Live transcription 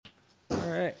All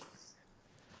right.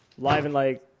 Live in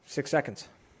like 6 seconds.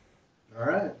 All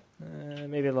right.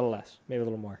 Maybe a little less. Maybe a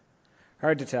little more.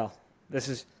 Hard to tell. This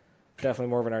is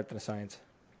definitely more of an art than a science.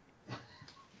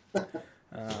 Look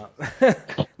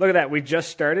at that. We just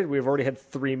started. We've already had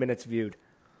 3 minutes viewed.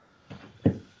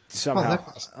 Somehow.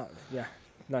 Yeah.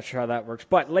 Not sure how that works.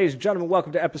 But, ladies and gentlemen,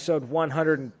 welcome to episode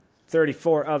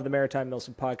 134 of the Maritime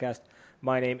Milsim podcast.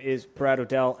 My name is Brad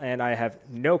O'Dell, and I have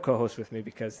no co-host with me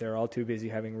because they're all too busy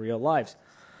having real lives.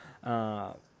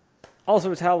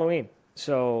 Also, it's Halloween,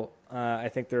 so I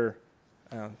think they're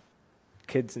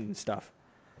kids and stuff.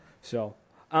 So,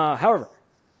 however,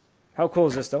 how cool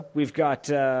is this, though? We've got,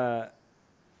 I've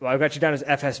got you down as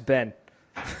FS Ben.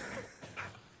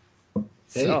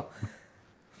 So,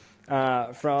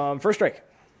 from First Strike.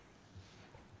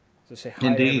 So say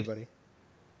hi to everybody.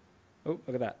 Oh,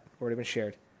 look at that. Already been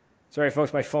shared. Sorry,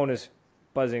 folks, my phone is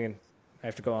buzzing, and I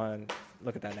have to go on and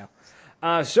look at that now.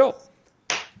 So,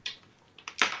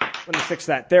 let me fix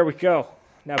that. There we go.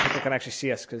 Now people can actually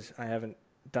see us because I haven't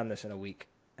done this in a week,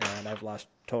 and I've lost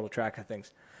total track of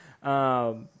things.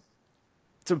 So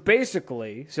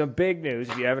basically, some big news,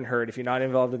 if you haven't heard, if you're not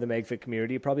involved in the MegFit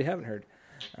community, you probably haven't heard,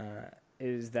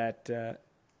 is that the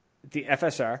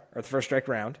FSR, or the First Strike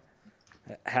Round,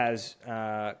 has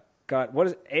got, what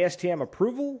is it, ASTM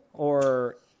approval,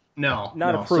 or... No,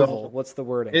 not approval. So what's the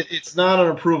wording? It's not an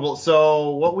approval. So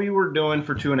what we were doing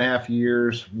for 2.5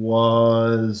 years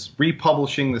was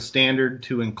republishing the standard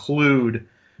to include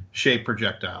shaped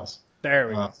projectiles. There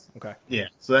we go. Okay. Yeah.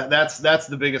 So that's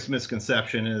the biggest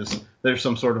misconception, is there's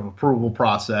some sort of approval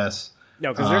process.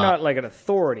 No, because they're not like an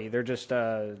authority. They're just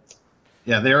yeah,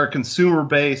 they're a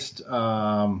consumer-based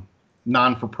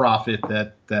non-for-profit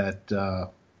that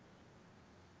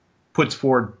puts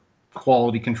forward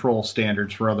quality control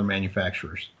standards for other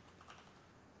manufacturers,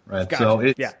 right? Gotcha. So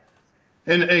it's, yeah.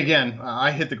 And again,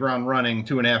 I hit the ground running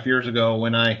 2.5 years ago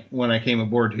when I came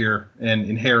aboard here and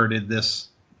inherited this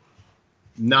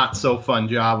not so fun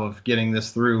job of getting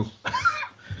this through,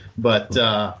 but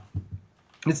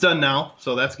it's done now,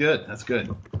 so that's good. That's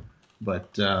good.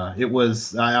 But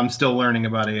I'm still learning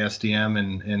about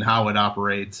ASTM and how it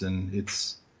operates, and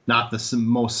it's not the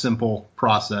most simple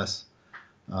process.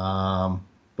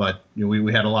 But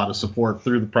we had a lot of support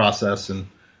through the process, and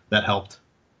that helped.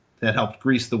 That helped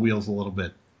grease the wheels a little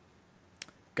bit.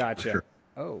 Gotcha. Sure.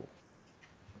 Oh,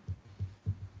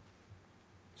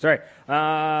 sorry.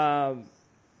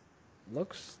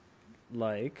 Looks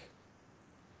like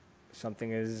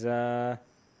something is okay.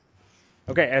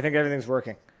 I think everything's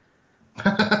working.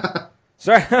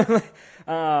 Sorry.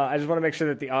 I just want to make sure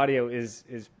that the audio is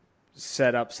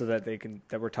set up so that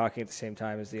we're talking at the same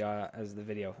time as the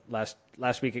video. Last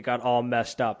week it got all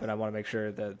messed up, and I want to make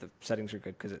sure that the settings are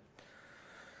good because it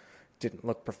didn't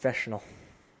look professional.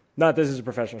 Not this is a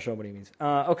professional show, but he means.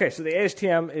 Okay, so the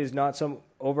ASTM is not some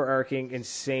overarching,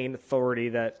 insane authority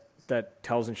that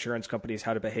tells insurance companies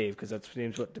how to behave, because that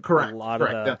seems what Correct. a lot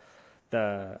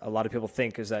of people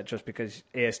think, is that just because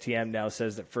ASTM now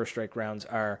says that First Strike rounds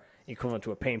are equivalent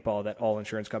to a paintball, that all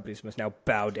insurance companies must now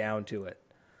bow down to it.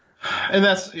 And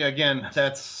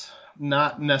that's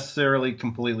not necessarily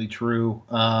completely true.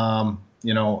 Again,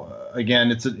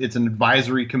 it's an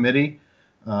advisory committee.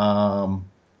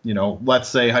 Let's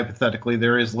say hypothetically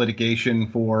there is litigation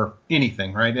for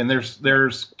anything, right? And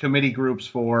there's committee groups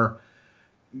for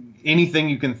anything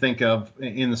you can think of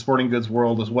in the sporting goods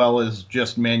world, as well as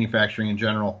just manufacturing in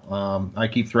general. I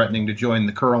keep threatening to join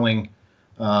the curling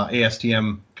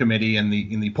ASTM committee and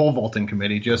the pole vaulting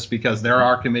committee, just because there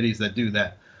are committees that do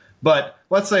that. But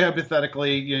let's say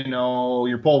hypothetically,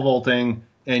 you're pole vaulting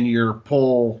and your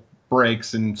pole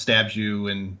breaks and stabs you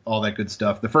and all that good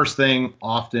stuff. The first thing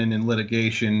often in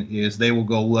litigation is they will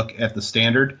go look at the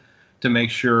standard to make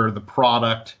sure the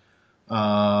product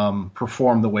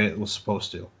performed the way it was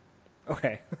supposed to.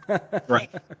 Okay. Right.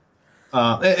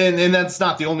 And that's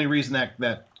not the only reason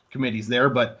that committee's there,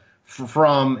 but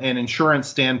from an insurance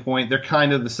standpoint, they're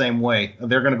kind of the same way.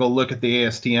 They're going to go look at the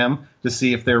ASTM to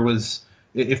see if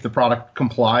the product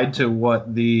complied to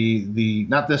what the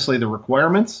not necessarily the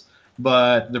requirements,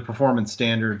 but the performance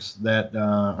standards that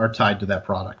are tied to that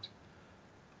product.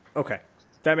 Okay.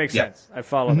 That makes sense. I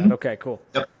follow that. Okay, cool.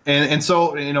 Yep. And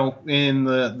so, in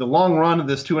the long run of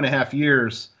this 2.5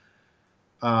 years,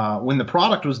 when the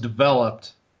product was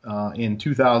developed in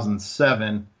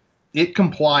 2007, it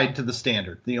complied to the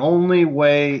standard. The only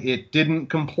way it didn't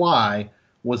comply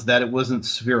was that it wasn't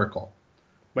spherical.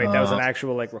 Wait, that was an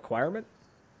actual requirement?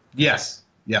 Yes.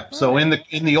 Yeah. So in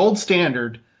the old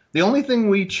standard, the only thing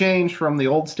we changed from the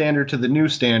old standard to the new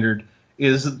standard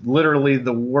is literally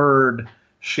the word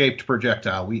shaped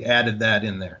projectile. We added that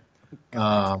in there.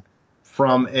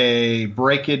 from a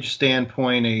breakage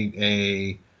standpoint,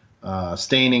 a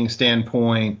staining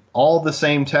standpoint, all the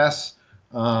same tests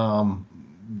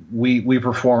we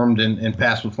performed and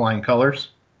passed with flying colors.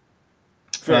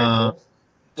 Very cool.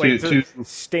 Wait,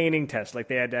 staining test, like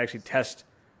they had to actually test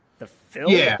the fill,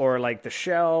 or like the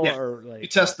shell, or like you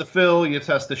test the fill, you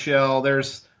test the shell.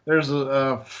 There's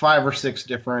 5 or 6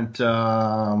 different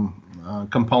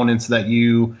components that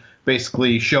you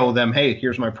basically show them. Hey,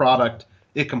 here's my product.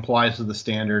 It complies to the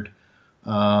standard,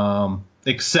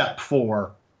 except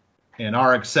for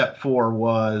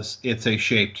was it's a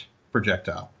shaped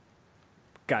projectile.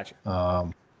 Gotcha.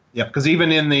 Because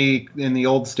even in the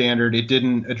old standard, it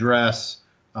didn't address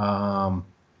the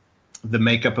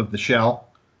makeup of the shell.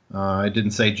 It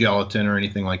didn't say gelatin or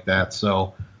anything like that.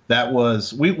 So that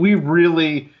was we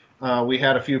really we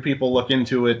had a few people look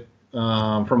into it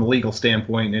from a legal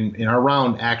standpoint, and our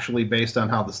round actually, based on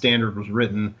how the standard was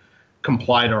written,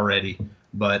 complied already.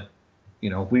 But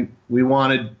we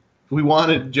wanted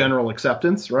general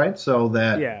acceptance, right? So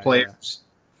that players,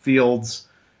 fields,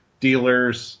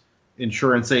 dealers,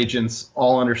 insurance agents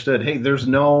all understood, hey, there's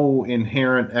no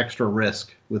inherent extra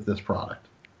risk with this product.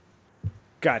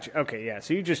 Gotcha. Okay, yeah.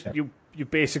 So you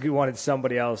basically wanted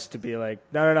somebody else to be like,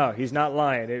 no, he's not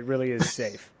lying. It really is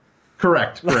safe.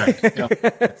 Correct.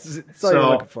 That's all you're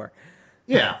looking for.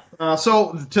 Yeah.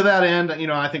 So to that end,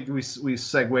 I think we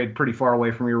segued pretty far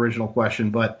away from your original question,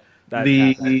 but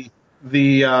the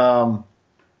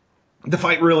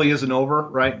fight really isn't over,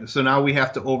 right? So now we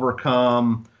have to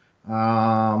overcome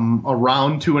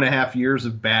around 2.5 years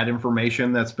of bad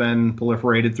information that's been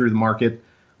proliferated through the market,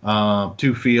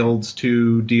 to fields,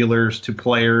 to dealers, to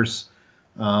players,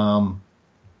 and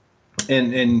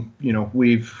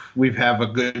we've have a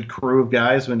good crew of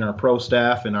guys in our pro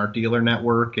staff and our dealer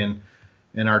network and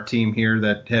our team here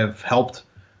that have helped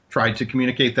try to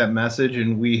communicate that message.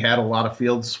 And we had a lot of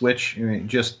fields switch,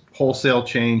 just wholesale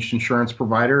changed insurance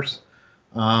providers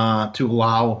to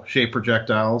allow shape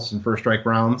projectiles and first strike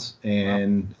rounds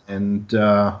and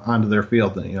onto their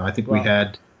field. And, I think we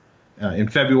had in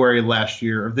February of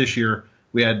this year,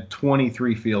 we had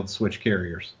 23 field switch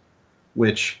carriers,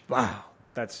 which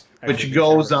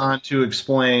goes on to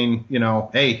explain,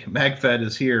 hey, MagFed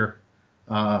is here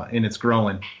and it's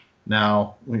growing.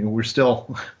 Now we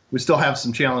still have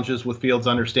some challenges with fields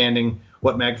understanding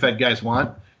what MagFed guys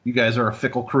want. You guys are a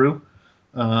fickle crew,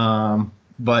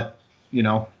 but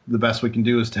the best we can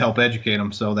do is to help educate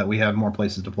them so that we have more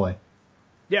places to play.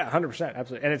 Yeah, 100%,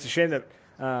 absolutely. And it's a shame that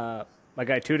my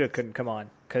guy Tuda couldn't come on,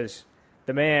 because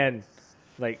the man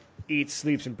eats,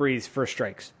 sleeps, and breathes first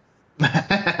strikes.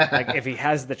 If he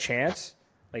has the chance,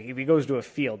 if he goes to a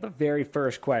field, the very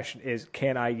first question is,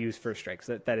 can I use first strikes?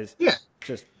 That is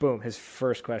just boom, his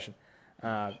first question.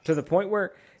 To the point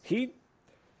where he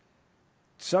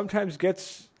sometimes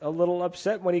gets a little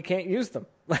upset when he can't use them.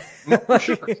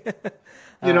 Sure.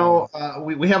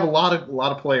 We have a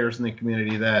lot of players in the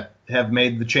community that have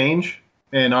made the change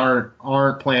and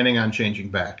aren't planning on changing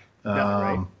back.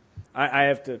 Right. I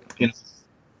have to.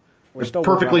 We're still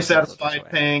perfectly satisfied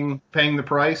paying the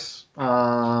price,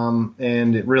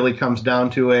 and it really comes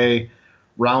down to a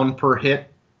round per hit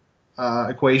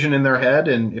equation in their head.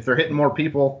 And if they're hitting more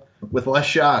people with less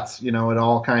shots, it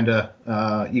all kind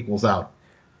of equals out.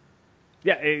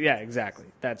 Yeah, exactly.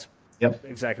 That's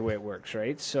exactly the way it works,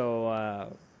 right?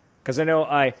 So, because I know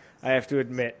I have to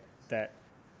admit that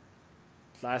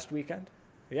last weekend,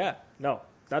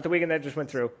 not the weekend that just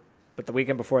went through, but the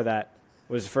weekend before that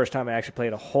was the first time I actually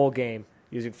played a whole game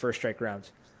using first strike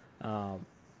rounds.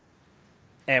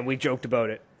 And we joked about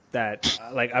it, that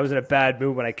I was in a bad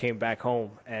mood when I came back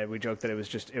home, and we joked that it was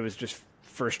just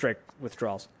first strike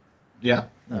withdrawals. Yeah,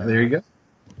 there you go.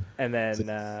 And then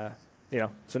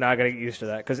so now I got to get used to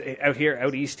that, because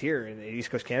out east here in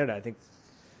East Coast Canada,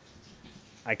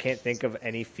 I can't think of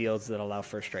any fields that allow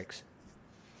first strikes.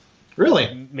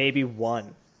 Really? Maybe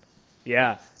one.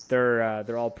 Yeah,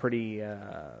 they're all pretty.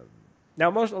 Now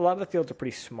a lot of the fields are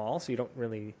pretty small, so you don't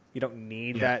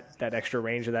need that extra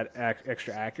range or that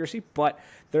extra accuracy. But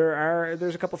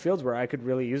there's a couple fields where I could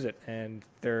really use it, and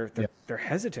they're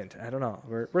hesitant. I don't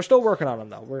know. We're still working on them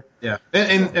though.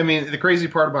 And I mean, the crazy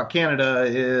part about Canada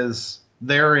is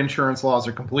their insurance laws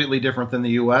are completely different than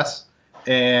the U.S.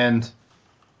 and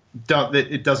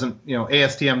it doesn't,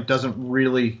 ASTM doesn't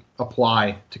really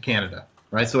apply to Canada,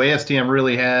 right? So ASTM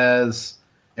really has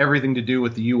everything to do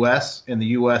with the U.S. and the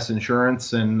U.S.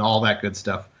 insurance and all that good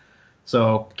stuff.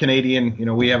 So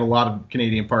Canadian, we have a lot of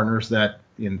Canadian partners that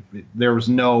there was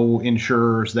no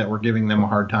insurers that were giving them a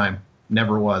hard time.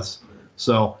 Never was.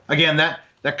 So again, that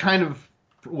kind of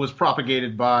was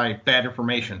propagated by bad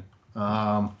information.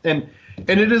 And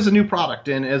And it is a new product.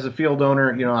 And as a field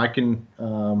owner, I can,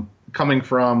 coming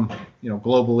from,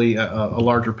 globally a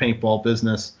larger paintball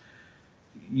business,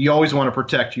 you always want to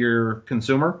protect your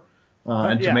consumer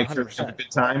and to make 100%. Sure they have a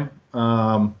good time.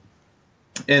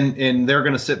 And they're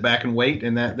going to sit back and wait,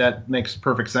 and that makes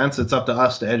perfect sense. It's up to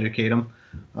us to educate them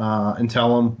and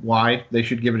tell them why they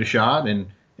should give it a shot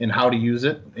and how to use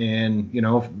it. And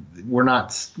we're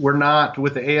not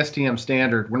with the ASTM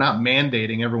standard. We're not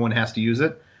mandating everyone has to use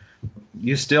it.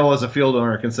 You still, as a field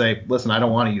owner, can say, "Listen, I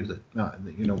don't want to use it."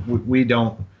 We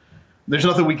don't. There's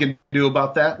nothing we can do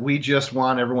about that. We just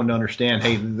want everyone to understand.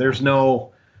 Hey, there's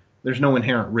no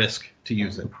inherent risk to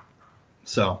use it.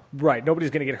 So right,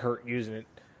 nobody's going to get hurt using it.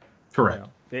 Correct.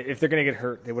 If they're going to get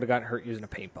hurt, they would have gotten hurt using a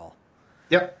paintball.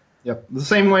 Yep. The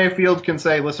same way a field can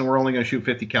say, "Listen, we're only going to shoot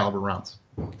 50 caliber rounds."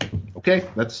 Okay,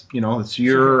 that's it's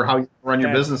how you run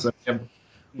your business.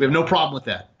 We have no problem with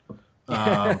that.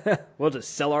 We'll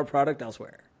just sell our product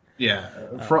elsewhere. Yeah.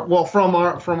 From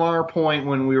our point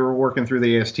when we were working through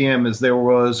the ASTM, is there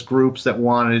was groups that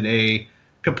wanted a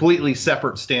completely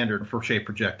separate standard for shape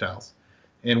projectiles.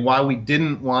 And why we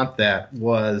didn't want that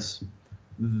was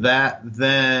that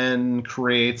then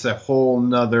creates a whole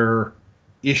nother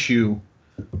issue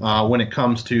when it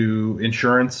comes to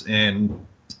insurance and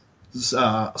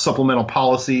supplemental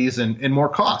policies and more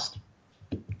cost.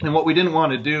 And what we didn't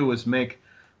want to do was make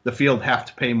the field have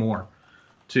to pay more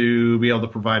to be able to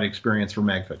provide experience for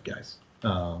MagFed guys.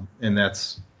 And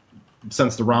that's,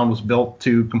 since the round was built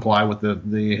to comply with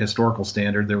the historical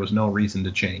standard, there was no reason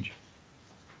to change.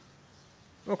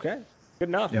 Okay, good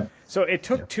enough. Yep. So it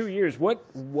took 2 years. What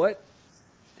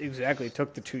exactly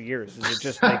took the 2 years? Is it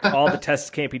just like all the tests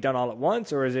can't be done all at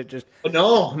once, or is it just...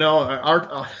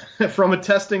 No. From a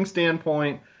testing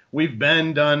standpoint, we've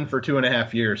been done for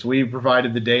 2.5 years. We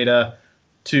provided the data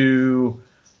to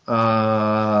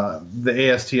the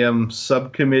ASTM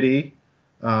subcommittee,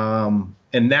 and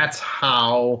that's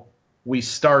how we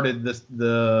started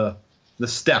the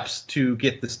steps to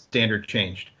get the standard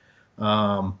changed.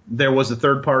 There was a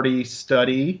third-party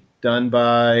study done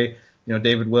by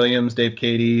David Williams, Dave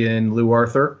Cady, and Lou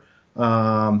Arthur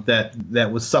that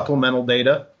was supplemental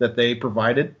data that they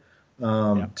provided to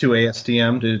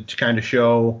ASTM to kind of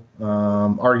show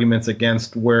arguments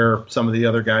against where some of the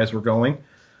other guys were going.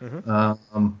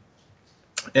 Mm-hmm.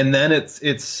 And then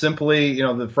it's simply,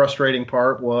 the frustrating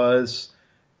part was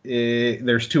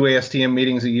there's 2 ASTM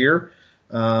meetings a year.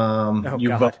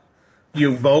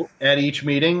 You vote at each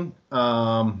meeting.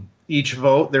 Each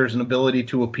vote, there's an ability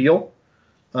to appeal.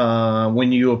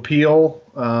 When you appeal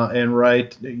and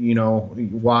write,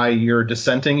 why you're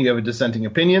dissenting, you have a dissenting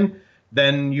opinion,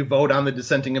 then you vote on the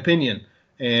dissenting opinion.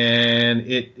 And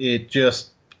it just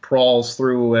crawls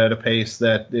through at a pace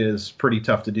that is pretty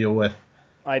tough to deal with.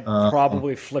 I'd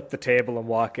probably flip the table and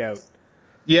walk out.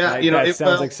 Yeah, it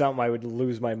sounds like something I would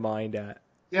lose my mind at.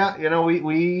 Yeah,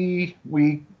 we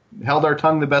held our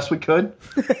tongue the best we could.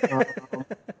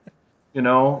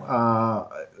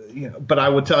 But I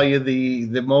would tell you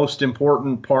the most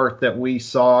important part that we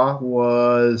saw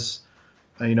was,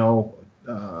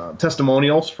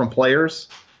 testimonials from players.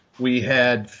 We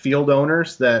had field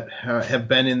owners that have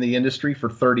been in the industry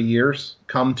for 30 years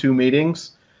come to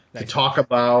meetings to talk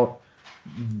about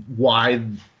why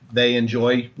they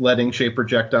enjoy letting shape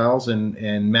projectiles and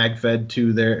MagFed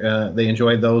to they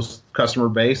enjoy those customer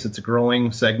base. It's a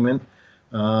growing segment.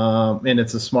 And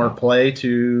it's a smart play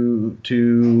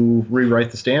to rewrite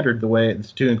the standard the way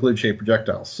to include shape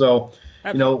projectiles. So,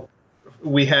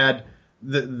 we had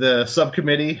the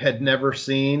subcommittee had never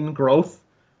seen growth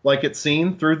like it's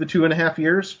seen through the 2.5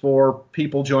 years for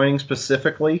people joining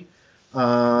specifically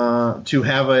to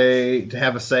have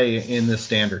a say in this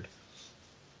standard.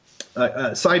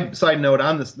 Side note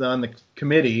on the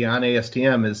committee on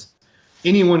ASTM is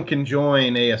anyone can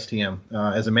join ASTM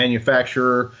as a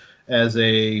manufacturer, as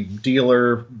a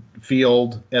dealer,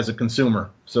 field, as a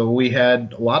consumer. So we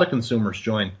had a lot of consumers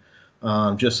join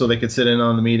just so they could sit in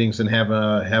on the meetings and have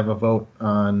a vote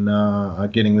on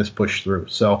getting this pushed through.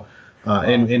 So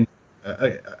again,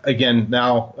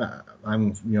 now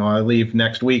I leave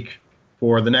next week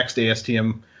for the next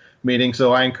ASTM meeting.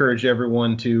 So I encourage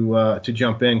everyone to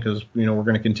jump in because we're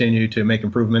going to continue to make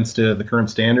improvements to the current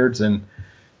standards and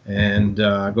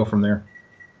go from there.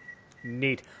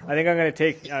 Neat. I think I'm going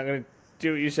to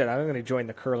do what you said. I'm going to join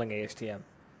the curling ASTM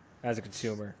as a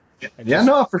consumer.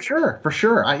 For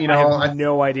sure. I have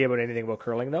no idea about anything about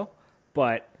curling though,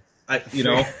 but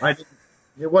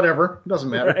whatever, it doesn't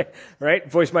matter. Right.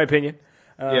 Voice my opinion.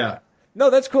 No,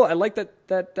 that's cool. I like that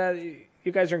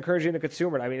you guys are encouraging the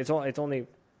consumer. I mean, it's only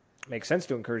makes sense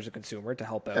to encourage the consumer to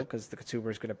help out because the consumer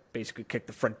is going to basically kick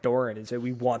the front door in and say,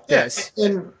 we want this.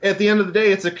 And at the end of the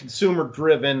day, it's a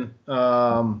consumer-driven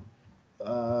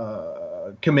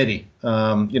committee.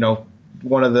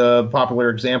 One of the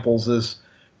popular examples is,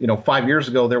 5 years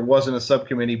ago, there wasn't a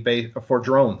subcommittee for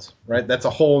drones, right? That's a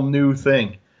whole new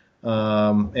thing.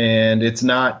 And it's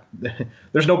not,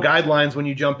 there's no guidelines when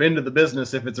you jump into the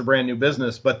business if it's a brand new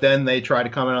business, but then they try to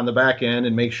come in on the back end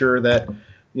and make sure that,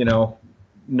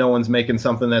 no one's making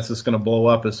something that's just going to blow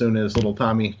up as soon as little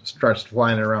Tommy starts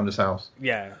flying it around his house.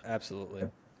 Yeah, absolutely.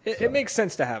 It makes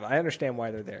sense to have. I understand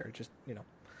why they're there. Just,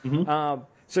 Mm-hmm.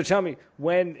 So tell me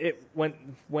when it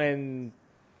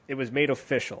was made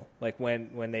official, like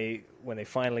when they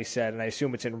finally said, and I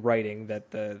assume it's in writing that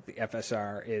the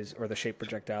FSR is, or the shape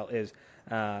projectile is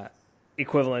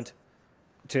equivalent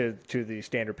to the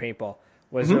standard paintball.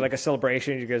 Was there like a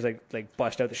celebration? You guys like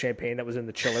bust out the champagne that was in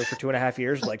the chiller for 2.5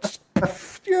 years? Like,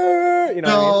 yeah,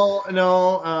 No.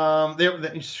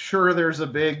 Sure, there's a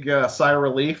big sigh of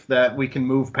relief that we can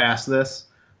move past this.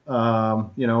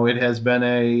 It has been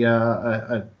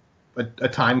a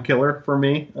time killer for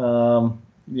me. And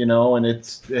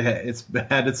it's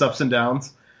had its ups and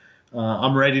downs.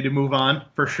 I'm ready to move on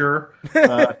for sure.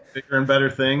 Bigger and better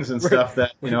things and stuff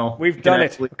that we've done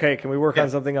it. Okay, can we work on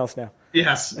something else now?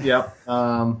 Yes. Yep.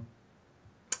 From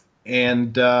the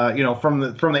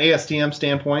ASTM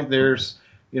standpoint, there's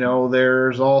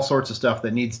all sorts of stuff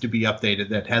that needs to be updated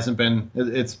that hasn't been.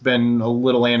 It's been a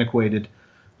little antiquated.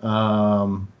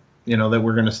 That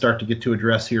we're going to start to get to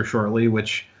address here shortly.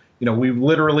 Which we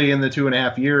literally in the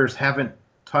 2.5 years haven't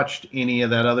touched any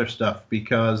of that other stuff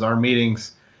because our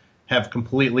meetings have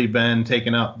completely been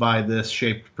taken up by this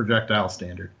shaped projectile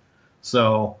standard.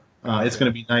 So it's going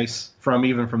to be nice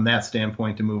from that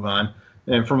standpoint to move on.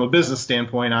 And from a business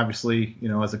standpoint, obviously,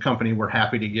 as a company, we're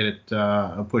happy to get it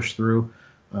pushed through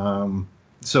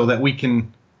so that we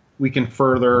can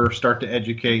further start to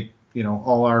educate,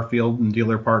 all our field and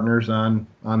dealer partners on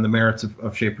the merits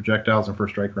of shaped projectiles and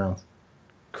first strike rounds.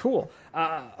 Cool.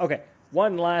 Okay.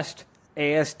 One last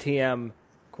ASTM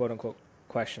quote unquote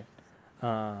question.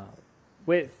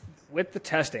 With the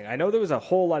testing, I know there was a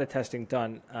whole lot of testing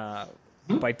done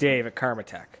by Dave at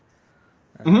Karmatech.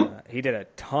 He did a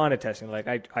ton of testing. Like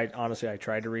I honestly, I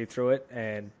tried to read through it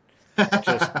and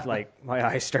just like my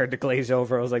eyes started to glaze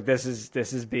over. I was like, this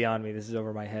is beyond me. This is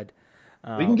over my head.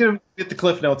 We can get the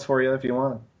cliff notes for you if you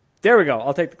want them. There we go.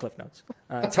 I'll take the cliff notes.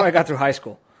 That's how I got through high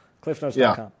school.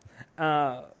 Cliffnotes.com.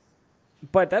 Yeah.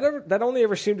 But that only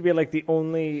ever seemed to be like the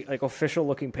only like official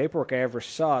looking paperwork I ever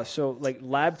saw. So like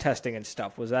lab testing and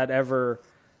stuff, was that ever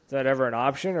an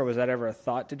option, or was that ever a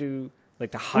thought to do,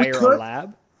 like to hire a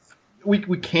lab? We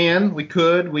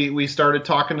could. We started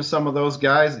talking to some of those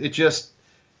guys.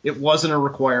 It wasn't a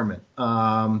requirement.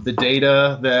 The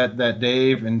data that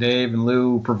Dave and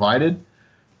Lou provided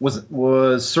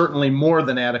was certainly more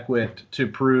than adequate to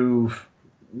prove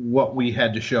what we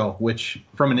had to show, which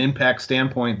from an impact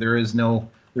standpoint, there's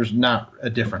not a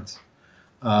difference.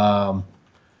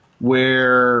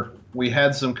 Where we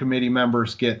had some committee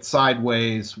members get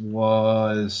sideways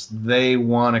was they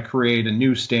want to create a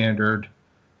new standard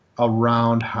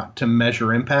around how to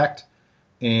measure impact.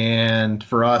 And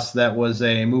for us, that was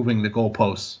a moving the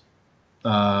goalposts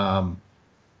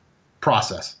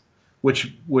process,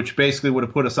 which basically would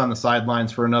have put us on the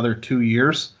sidelines for another 2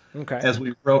 years. Okay. As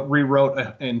we rewrote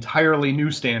an entirely new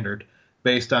standard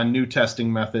based on new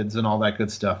testing methods and all that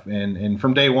good stuff. And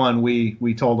from day one,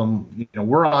 we told them,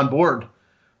 we're on board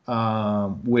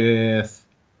with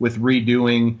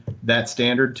redoing that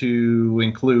standard to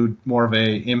include more of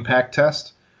a impact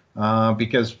test.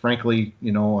 Because frankly,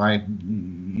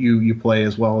 you play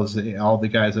as well as all the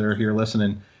guys that are here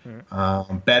listening.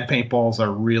 Bad paintballs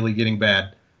are really getting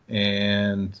bad.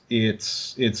 And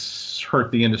it's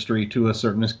hurt the industry to a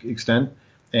certain extent.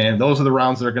 And those are the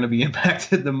rounds that are going to be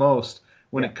impacted the most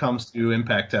when it comes to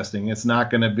impact testing. It's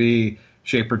not going to be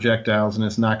shaped projectiles, and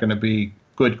it's not going to be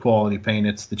good quality paint.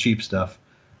 It's the cheap stuff.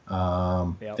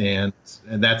 And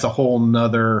that's a whole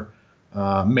nother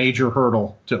major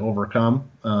hurdle to overcome.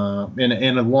 I'm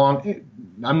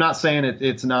not saying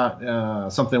it's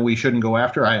not something we shouldn't go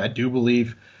after. I do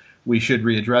believe we should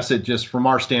readdress it. Just from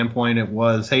our standpoint, it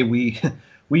was, hey, we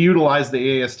utilize the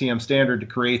ASTM standard to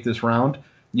create this round.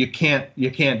 You can't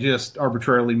just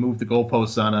arbitrarily move the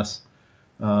goalposts on us,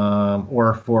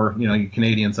 or for you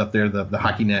Canadians up there, the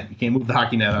hockey net. You can't move the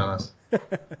hockey net on us.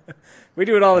 We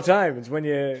do it all the time. It's when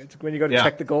you go to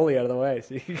check the goalie out of the way,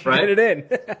 so you can get it in.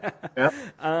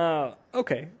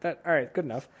 Okay. All right. Good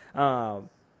enough.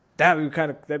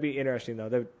 That'd be interesting though.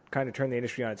 That would kind of turn the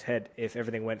industry on its head if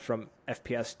everything went from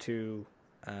FPS to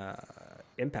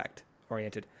impact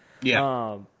oriented.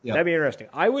 Yeah. That'd be interesting.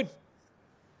 I would.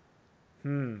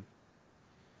 It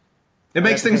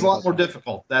makes things a lot more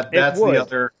difficult. That's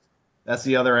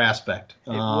the other aspect.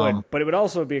 It would, but it would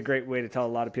also be a great way to tell a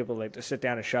lot of people like to sit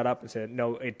down and shut up and say,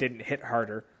 no, it didn't hit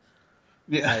harder.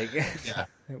 Yeah.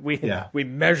 Like, we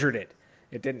measured it.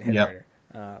 It didn't hit harder.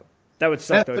 That would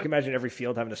suck, though. Can you imagine every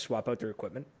field having to swap out their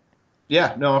equipment?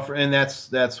 Yeah, no, and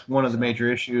that's one of the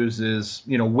major issues is,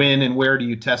 when and where do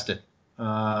you test it?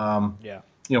 For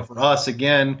us,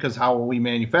 again, because how we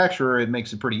manufacture, it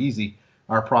makes it pretty easy.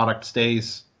 Our product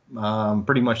stays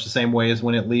pretty much the same way as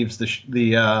when it leaves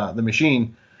the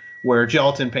machine, where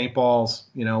gelatin paintballs,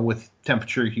 with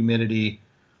temperature, humidity,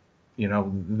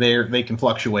 they can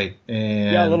fluctuate.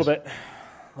 And a little bit.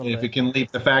 If it can leave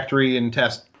the factory and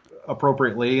test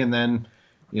appropriately, and then,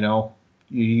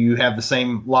 you have the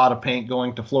same lot of paint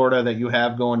going to Florida that you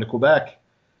have going to Quebec,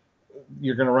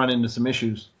 you're going to run into some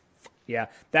issues. Yeah,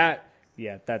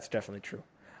 that's definitely true.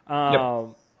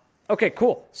 Okay,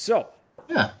 cool. So,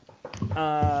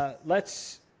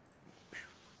 let's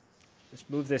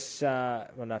move this.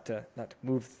 Not to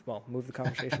move the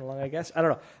conversation along. I guess I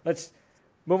don't know. Let's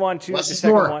move on to the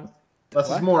second one. Less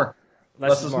is more.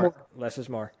 Less is more. Less is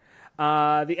more.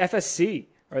 The FSC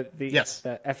or the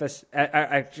FS.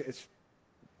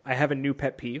 I have a new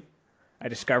pet peeve. I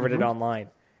discovered it online.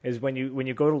 Is when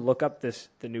you go to look up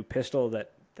the new pistol that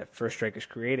First Strike is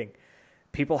creating,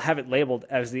 people have it labeled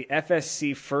as the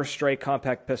FSC First Strike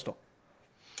Compact Pistol.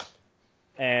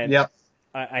 And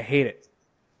I hate it.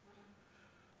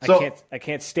 So, I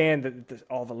can't stand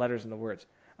all the letters and the words.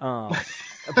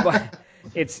 But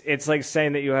it's like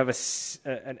saying that you have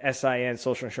an SIN,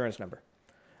 social insurance number.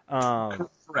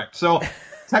 Correct. So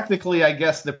technically, I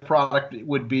guess the product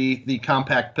would be the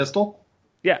compact pistol.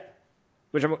 Yeah,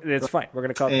 it's fine. We're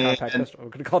going to call it the compact pistol. We're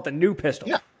going to call it the new pistol.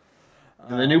 Yeah,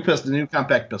 the new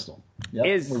compact pistol. Yeah,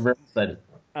 we're very excited.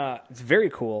 It's very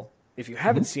cool. If you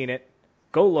haven't seen it,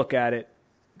 go look at it.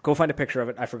 Go find a picture of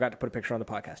it. I forgot to put a picture on the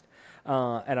podcast.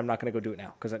 And I'm not going to go do it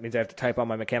now because that means I have to type on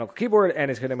my mechanical keyboard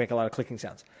and it's going to make a lot of clicking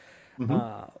sounds.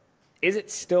 Is it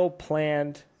still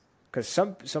planned? Because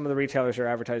some of the retailers are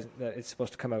advertising that it's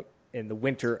supposed to come out in the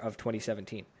winter of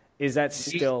 2017. Is that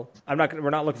still? We're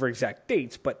not looking for exact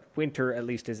dates, but winter at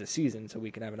least is a season, so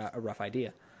we can have a rough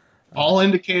idea. All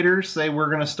indicators say we're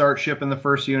going to start shipping the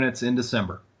first units in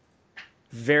December.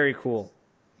 Very cool.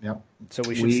 Yep. So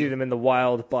we should see them in the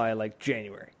wild by like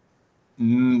January.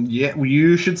 Yeah,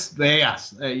 you should.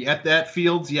 Yes, at that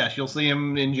Fields, yes, you'll see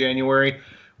them in January.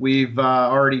 We've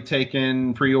already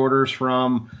taken pre-orders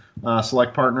from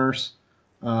select partners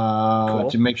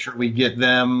to make sure we get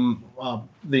them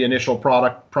the initial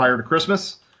product prior to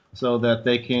Christmas, so that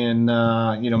they can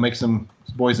make some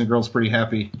boys and girls pretty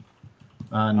happy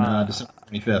on December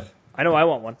 25th. I know I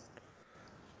want one.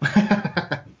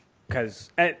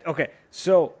 Okay,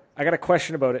 so I got a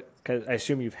question about it because I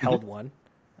assume you've held one.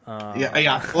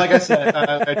 Yeah. Like I said,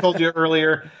 I told you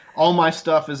earlier, all my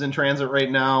stuff is in transit right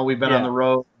now. We've been on the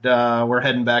road. We're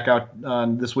heading back out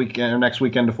this weekend or next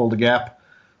weekend to Fulda Gap.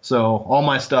 So all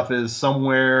my stuff is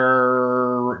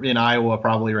somewhere in Iowa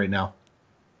probably right now.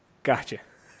 Gotcha.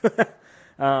 Okay,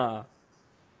 I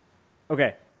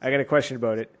got a question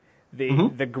about it.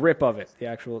 The grip of it, the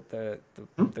actual the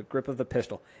grip of the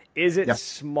pistol, is it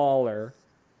smaller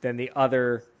than the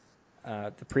other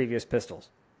the previous pistols?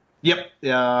 Yep.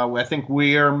 I think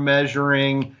we are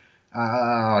measuring.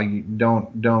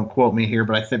 Don't quote me here,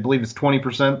 but believe it's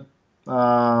 20%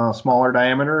 smaller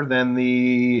diameter than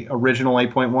the original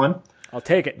 8.1. I'll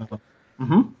take it.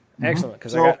 Excellent,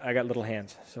 because I got little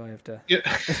hands, so I have to.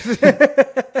 Yeah.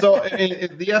 So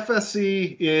the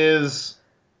FSC is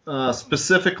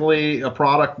specifically a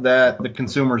product that the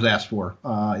consumers asked for.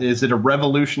 Is it a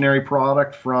revolutionary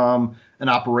product from an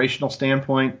operational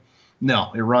standpoint?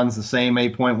 No, it runs the same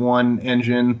 8.1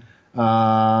 engine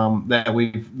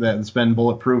that's been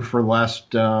bulletproof for the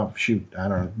last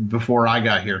before I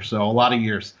got here, so a lot of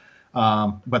years.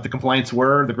 But the complaints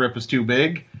were the grip is too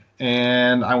big,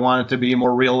 and I want it to be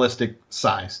more realistic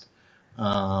sized.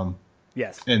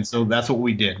 Yes. And so that's what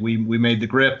we did. We made the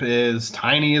grip as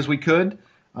tiny as we could.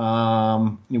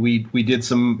 We did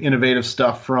some innovative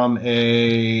stuff from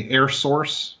a air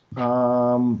source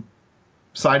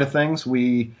side of things.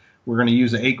 We're going to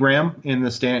use an 8 gram in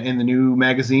the new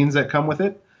magazines that come with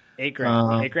it. 8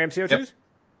 gram. 8 gram CO2s? Yep.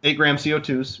 8 gram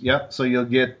CO2s. Yep. So you'll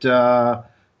get, I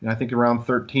think around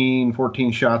 13,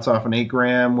 14 shots off an 8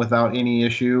 gram without any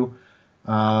issue.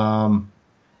 So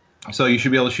you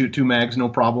should be able to shoot 2 mags, no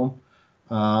problem.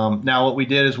 Now what we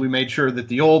did is we made sure that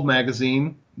the old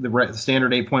magazine, the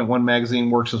standard 8.1 magazine,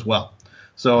 works as well.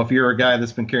 So if you're a guy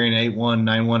that's been carrying 8.1,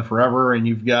 9.1 forever, and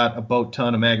you've got a boat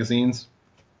ton of magazines,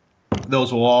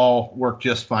 those will all work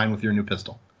just fine with your new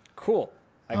pistol. Cool.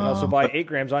 I can also buy 8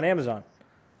 grams on Amazon.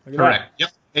 Correct.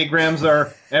 Yep. 8 grams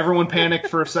are. Everyone panicked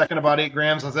for a second about 8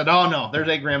 grams. I said, "Oh no, there's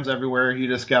 8 grams everywhere. You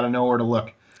just got to know where to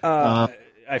look."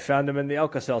 I found them in the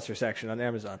Alka-Seltzer section on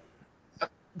Amazon.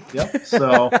 Yep.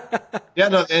 So, yeah,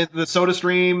 the Soda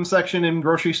Stream section in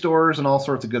grocery stores and all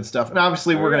sorts of good stuff. And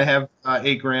obviously, we're going to have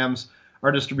 8 grams.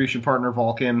 Our distribution partner,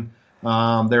 Vulcan,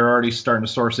 they're already starting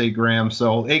to source 8 grams.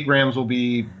 So 8 grams will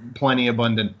be plenty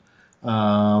abundant.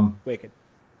 Wicked.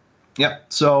 Yep.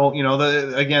 So,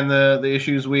 the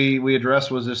issues we addressed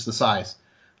was just the size.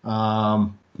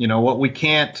 What we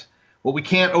can't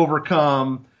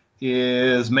overcome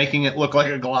is making it look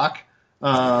like a Glock.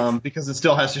 Because it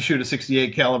still has to shoot a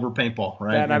 68 caliber paintball,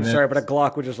 right? And I'm sorry, but a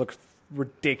Glock would just look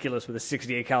ridiculous with a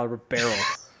 68 caliber barrel.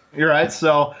 You're right.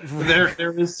 So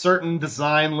there is certain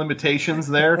design limitations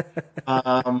there,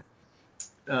 but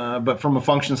from a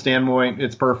function standpoint,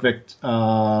 it's perfect.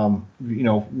 What's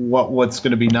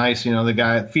going to be nice,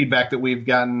 the feedback that we've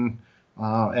gotten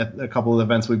at a couple of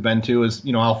events we've been to is,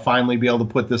 I'll finally be able to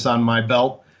put this on my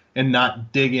belt and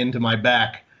not dig into my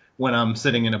back when I'm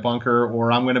sitting in a bunker,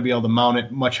 or I'm going to be able to mount it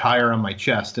much higher on my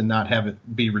chest and not have it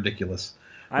be ridiculous.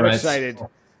 I'm excited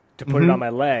to put it on my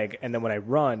leg, and then when I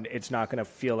run, it's not going to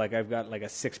feel like I've got like a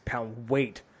 6-pound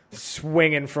weight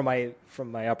swinging from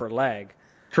my upper leg.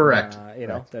 Correct.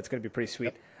 That's going to be pretty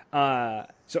sweet. So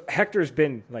Hector's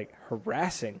been like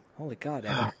harassing. Holy God,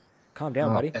 Hector. Calm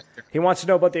down, buddy. Hector. He wants to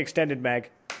know about the extended mag.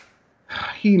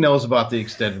 He knows about the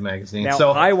extended magazine.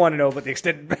 Now I want to know about the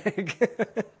extended mag.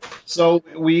 So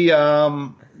we,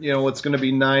 what's going to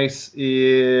be nice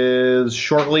is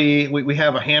shortly we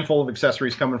have a handful of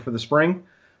accessories coming for the spring.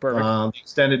 Perfect. The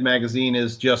extended magazine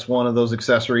is just one of those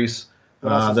accessories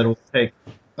that will take.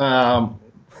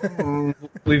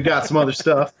 We've got some other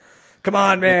stuff. Come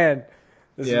on, man.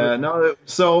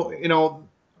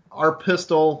 Our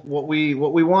pistol, what we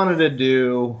wanted to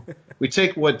do, we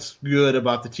take what's good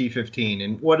about the T15,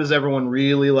 and what does everyone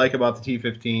really like about the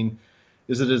T15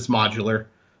 is that it's modular.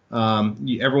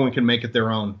 Everyone can make it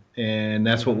their own, and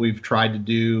that's what we've tried to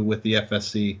do with the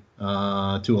FSC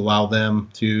to allow them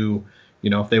to,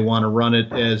 if they want to run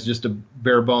it as just a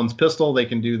bare bones pistol, they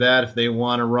can do that. If they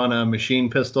want to run a machine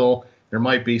pistol, there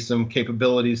might be some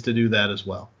capabilities to do that as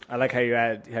well. I like how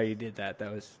you did that.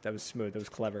 That was smooth. That was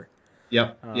clever.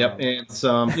 Yep. And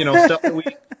some, stuff that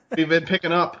we've been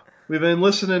picking up. We've been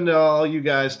listening to all you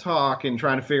guys talk and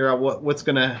trying to figure out what's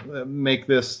going to make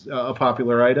this a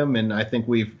popular item. And I think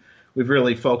we've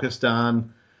really focused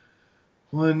on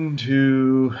 1,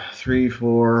 2, 3,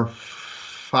 4,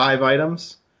 5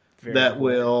 items that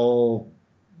will,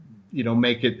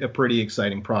 make it a pretty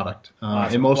exciting product.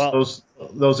 Awesome. And most of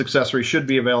those accessories should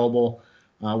be available.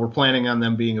 We're planning on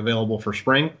them being available for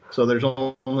spring. So there's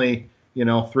only 3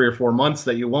 or 4 months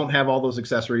that you won't have all those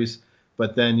accessories,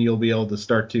 but then you'll be able to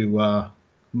start to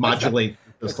modulate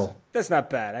the pistol. That's not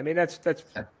bad. I mean, that's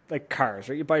like cars,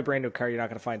 right? You buy a brand new car, you're not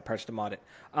going to find parts to mod it.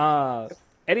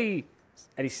 Eddie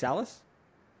Salas,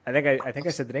 I think I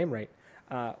said the name right.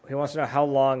 He wants to know, how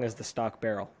long is the stock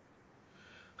barrel?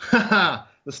 The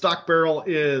stock barrel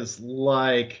is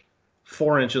like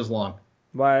 4 inches long.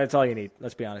 Well, that's all you need.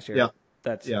 Let's be honest here.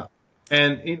 Yeah.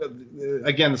 And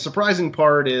again, the surprising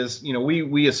part is,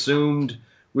 we assumed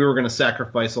we were going to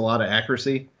sacrifice a lot of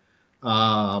accuracy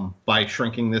by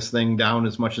shrinking this thing down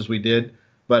as much as we did.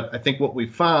 But I think what we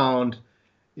found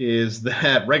is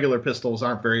that regular pistols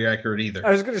aren't very accurate either.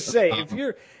 I was going to say,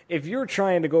 if you're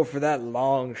trying to go for that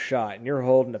long shot and you're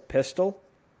holding a pistol,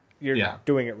 you're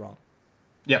doing it wrong.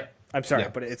 Yep. I'm sorry,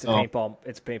 but it's a paintball.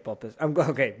 It's a paintball pistol.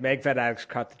 Okay, MagFed addicts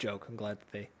caught the joke. I'm glad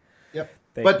that they. Yep.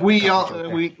 But we have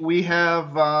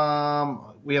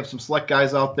some select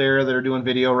guys out there that are doing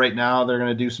video right now. They're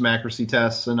going to do some accuracy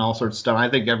tests and all sorts of stuff. I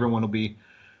think everyone will be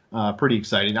pretty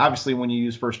excited. Obviously, when you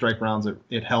use first strike rounds,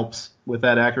 it helps with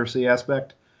that accuracy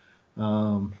aspect.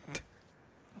 But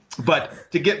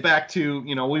to get back to,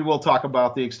 we will talk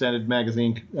about the extended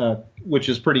magazine, which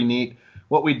is pretty neat.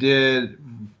 What we did,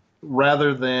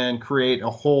 rather than create a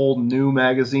whole new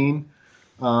magazine,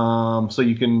 so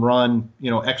you can run,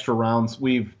 extra rounds,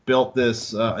 we've built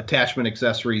this attachment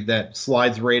accessory that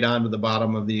slides right onto the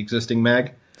bottom of the existing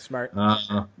mag. Smart.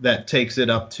 That takes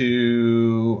it up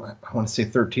to, I want to say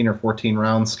 13 or 14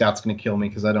 rounds. Scott's going to kill me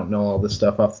because I don't know all this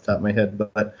stuff off the top of my head,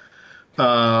 but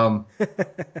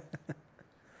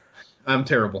I'm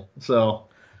terrible. So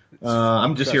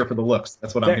I'm just here for the looks.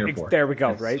 That's what I'm here for. There we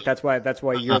go. Right. That's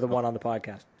why you're the one on the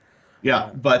podcast.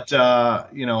 Yeah, but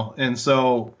and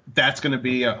so that's going to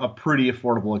be a pretty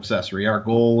affordable accessory. Our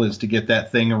goal is to get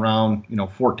that thing around,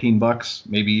 $14,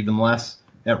 maybe even less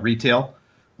at retail.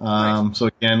 Nice. So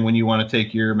again, when you want to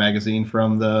take your magazine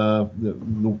from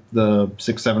the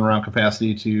 6, 7 round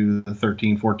capacity to the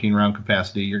 13, 14 round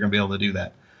capacity, you're going to be able to do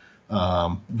that.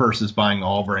 Versus buying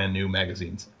all brand new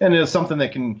magazines, and it's something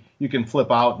that you can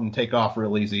flip out and take off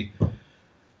real easy.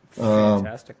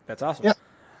 Fantastic. That's awesome. Yeah.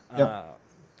 Yeah.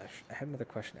 I had another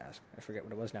question to ask. I forget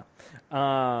what it was now.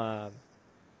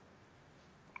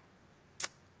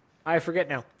 I forget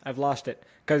now. I've lost it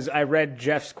because I read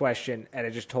Jeff's question and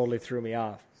it just totally threw me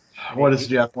off. What does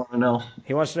Jeff want to know?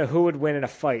 He wants to know who would win in a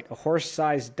fight: a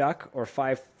horse-sized duck or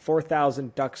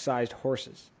 4,000 duck-sized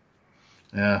horses.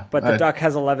 Yeah, but the duck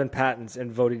has 11 patents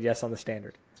and voted yes on the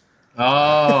standard.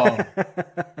 Oh,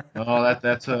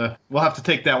 that's we'll have to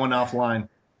take that one offline.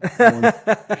 We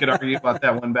could argue about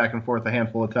that one back and forth a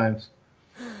handful of times.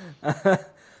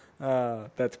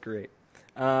 That's great.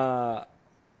 And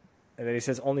then he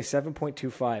says only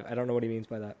 7.25. I don't know what he means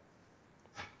by that.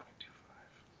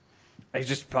 It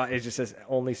just says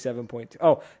only 7.2.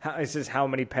 Oh, it says how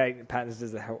many patents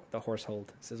does the horse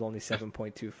hold? It says only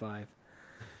 7.25.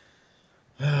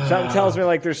 Something tells me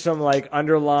like there's some like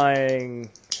underlying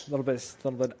little bit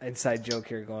inside joke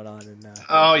here going on.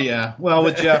 Oh yeah, well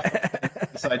with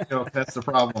Jeff, inside joke. That's the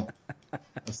problem.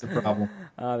 That's the problem.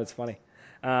 That's funny.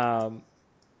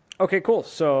 Okay, cool.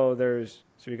 So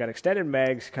we got extended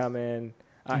mags coming.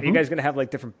 You guys gonna have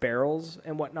like different barrels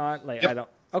and whatnot? Like yep.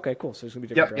 Okay, cool. So there's gonna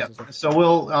be different barrels. Yep. So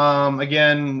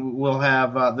we'll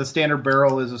have the standard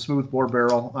barrel is a smooth bore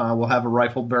barrel. We'll have a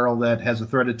rifled barrel that has a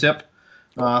threaded tip.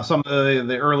 Some of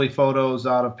the early photos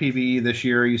out of PVE this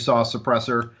year, you saw a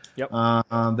suppressor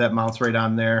that mounts right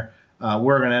on there.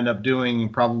 We're going to end up doing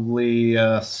probably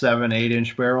a 7-8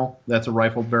 inch barrel. That's a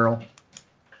rifled barrel.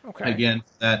 Okay. Again,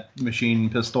 that machine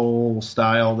pistol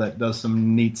style that does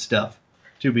some neat stuff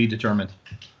to be determined.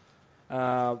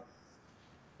 Okay,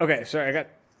 sorry, I got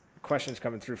questions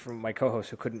coming through from my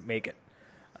co-host who couldn't make it.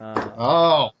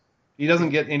 He doesn't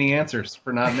get any answers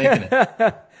for not making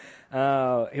it.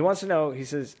 He wants to know. He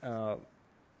says,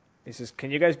 can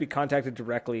you guys be contacted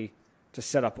directly to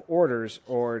set up orders,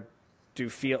 or can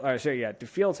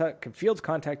Fields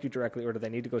contact you directly, or do they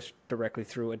need to go directly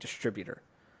through a distributor?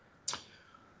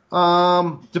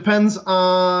 Depends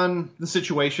on the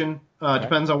situation.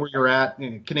 Depends on where you're at.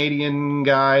 Canadian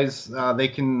guys, they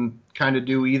can kind of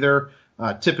do either.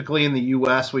 Typically in the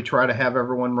U.S., we try to have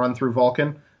everyone run through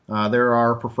Vulcan. They're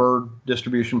our preferred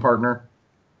distribution partner.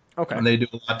 Okay. And they do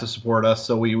a lot to support us,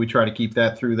 so we try to keep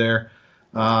that through there.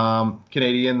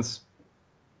 Canadians,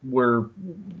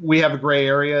 we have a gray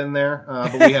area in there,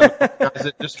 but we have guys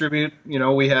that distribute.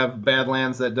 We have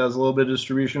Badlands that does a little bit of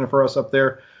distribution for us up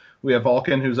there. We have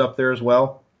Vulcan who's up there as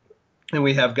well, and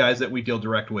we have guys that we deal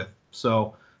direct with.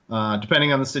 So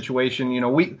depending on the situation,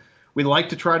 we like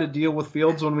to try to deal with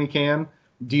Fields when we can.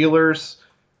 Dealers,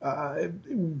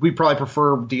 we probably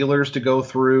prefer dealers to go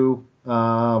through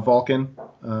Vulcan,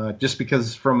 just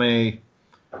because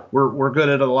we're good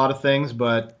at a lot of things,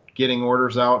 but getting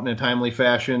orders out in a timely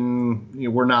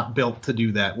fashion, we're not built to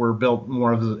do that. We're built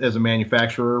more as a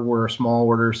manufacturer, where small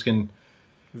orders can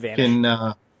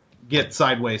get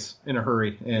sideways in a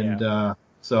hurry, and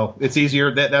so it's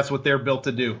easier. That's what they're built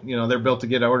to do. They're built to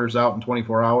get orders out in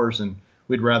 24 hours, and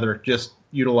we'd rather just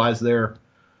utilize their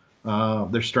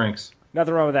strengths.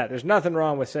 Nothing wrong with that. There's nothing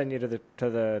wrong with sending you to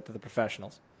the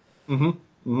professionals. Mm-hmm.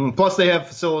 Mm-hmm. Plus, they have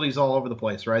facilities all over the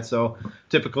place, right? So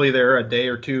typically, they're a day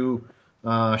or two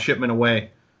shipment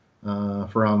away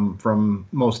from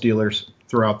most dealers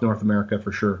throughout North America,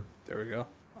 for sure. There we go.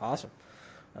 Awesome.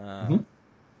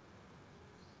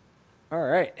 All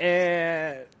right,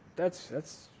 and that's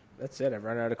it. I've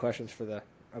run out of questions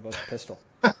about the pistol.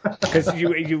 Because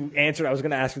you answered, I was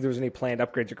going to ask if there was any planned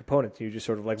upgrades or components. You just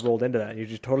sort of like rolled into that. You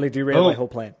just totally derailed my whole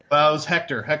plan. Well, it was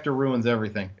Hector. Hector ruins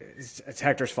everything. It's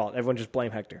Hector's fault. Everyone just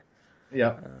blame Hector.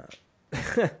 Yeah.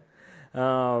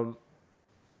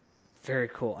 Very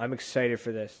cool. I'm excited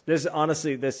for this. Because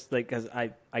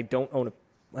I don't own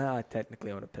I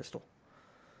technically own a pistol.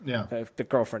 Yeah. The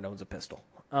girlfriend owns a pistol.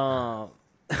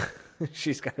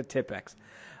 She's got a Tipex.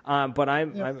 But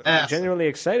I'm genuinely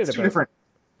excited about it.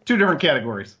 Two different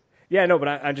categories. Yeah, no, but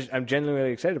I'm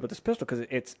genuinely excited about this pistol because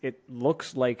it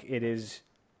looks like it is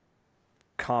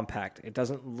compact. It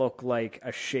doesn't look like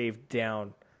a shaved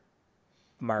down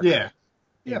marker. Yeah.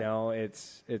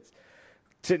 It's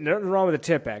nothing wrong with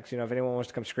the Tipex. If anyone wants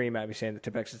to come scream at me saying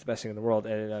the Tipex is the best thing in the world,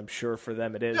 and I'm sure for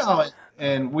them it is. No,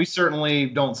 and we certainly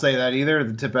don't say that either.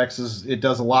 The Tipex it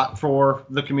does a lot for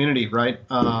the community, right?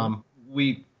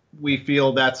 we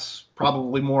feel that's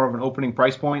probably more of an opening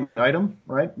price point item,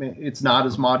 right? It's not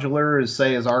as modular as,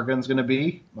 say, as our gun's going to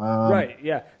be. Right,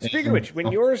 yeah. Speaking of which,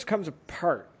 when yours comes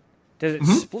apart, does it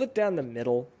split down the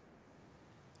middle?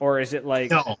 Or is it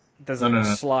like, No. does it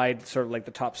slide, sort of like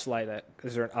the top slide?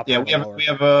 Is there an upper and lower? We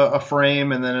have a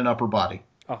frame and then an upper body.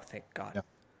 Oh, thank God.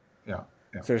 Yeah.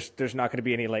 So there's not going to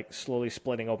be any like slowly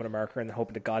splitting open a marker and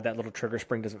hoping to God that little trigger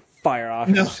spring doesn't fire off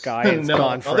in the sky and it's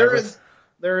gone forever.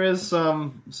 There is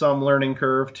some learning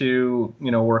curve to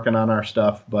working on our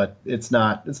stuff, but it's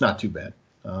not too bad.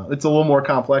 It's a little more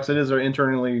complex. It is an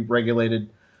internally regulated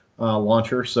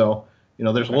launcher, so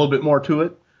there's a little bit more to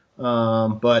it.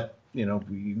 But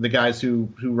the guys who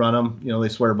run them, they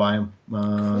swear by them.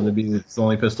 It's the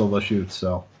only pistol they'll shoot.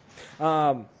 So.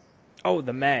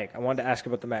 The mag. I wanted to ask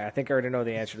about the mag. I think I already know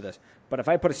the answer to this. But if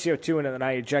I put a CO2 in it and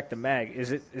I eject the mag,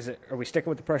 is it? Are we sticking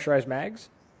with the pressurized mags?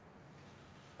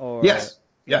 Or... Yes.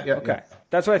 Yeah. Okay. Yeah.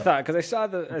 That's what I thought because I saw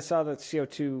the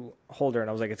CO2 holder and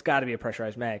I was like, it's got to be a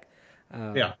pressurized mag.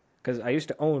 Because I used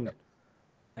to own.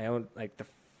 I owned like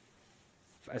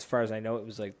as far as I know, it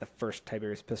was like the first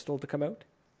Tiberius pistol to come out.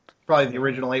 Probably the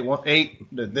original 8,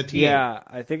 the T8. Yeah,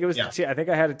 I think it was. I think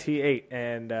I had a T8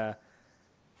 and.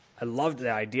 I loved the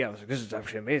idea. I was like, this is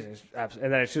actually amazing. And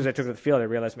then as soon as I took it to the field, I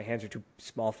realized my hands are too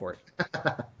small for it.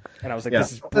 And I was like,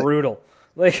 this is brutal.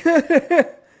 Like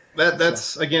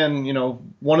that's again,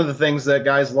 one of the things that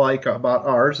guys like about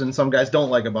ours and some guys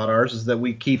don't like about ours is that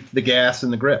we keep the gas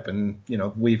in the grip. And,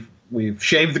 we've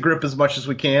shaved the grip as much as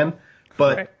we can,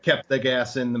 but kept the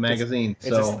gas in the magazine.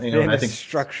 I think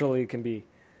structurally can be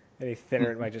any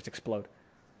thinner, it might just explode.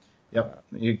 Yep.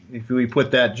 If we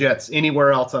put that jets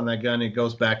anywhere else on that gun, it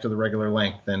goes back to the regular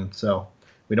length, and so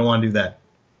we don't want to do that.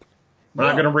 We're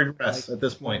not going to regress at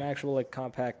this point. An actual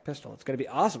compact pistol. It's going to be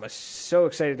awesome. I'm so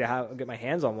excited to get my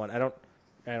hands on one. I don't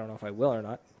know if I will or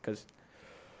not because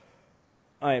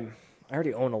I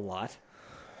already own a lot,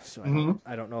 so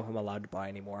I don't know if I'm allowed to buy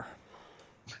anymore.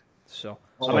 So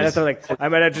I might have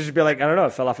to just be like, I don't know,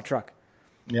 it fell off a truck.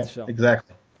 Yeah,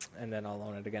 exactly. And then I'll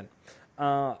own it again.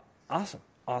 Awesome.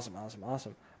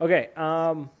 Okay,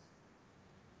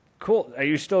 cool. Are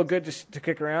you still good to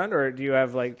kick around, or do you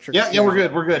have like? Yeah, we're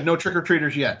good. We're good. No trick or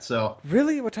treaters yet. So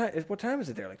really, what time is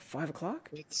it there? Like 5 o'clock?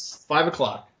 It's 5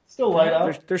 o'clock. Still light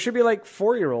out. There should be like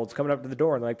 4-year-olds coming up to the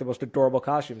door in like the most adorable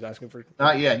costumes, asking for.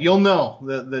 Not yet. You'll know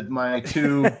that my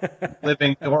 2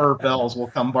 living doorbells will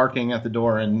come barking at the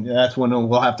door, and that's when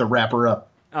we'll have to wrap her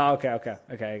up. Oh, okay,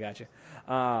 I got you.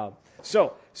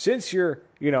 So since you're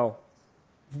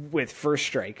with First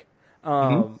Strike,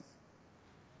 you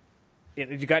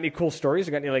got any cool stories?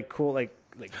 You got any like cool like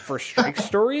First Strike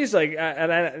stories? Like,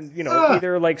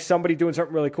 either like somebody doing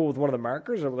something really cool with one of the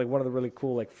markers, or like one of the really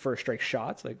cool like First Strike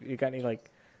shots. Like, you got any like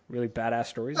really badass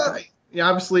stories? Yeah,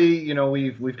 obviously,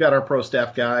 we've got our pro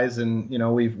staff guys, and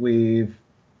we've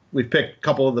picked a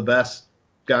couple of the best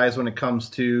guys when it comes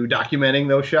to documenting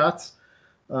those shots.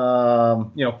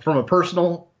 From a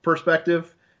personal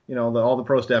perspective. All the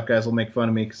pro staff guys will make fun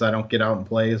of me because I don't get out and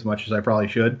play as much as I probably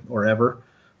should or ever.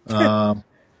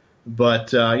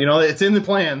 But it's in the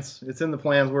plans. It's in the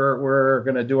plans. We're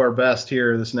going to do our best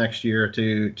here this next year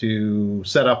to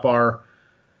set up our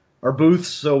booths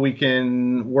so we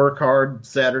can work hard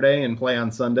Saturday and play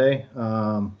on Sunday.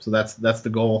 So that's the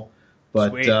goal.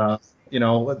 But the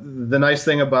nice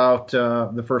thing about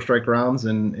the First Strike rounds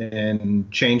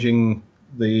and changing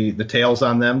the tails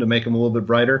on them to make them a little bit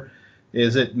brighter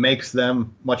is it makes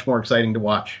them much more exciting to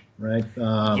watch, right?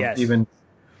 Yes. Even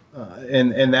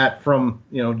and that from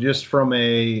just from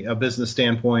a business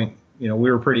standpoint, we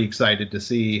were pretty excited to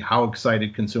see how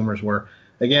excited consumers were.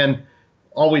 Again,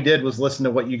 all we did was listen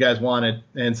to what you guys wanted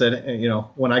and said,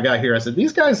 when I got here, I said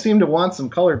these guys seem to want some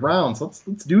colored rounds. Let's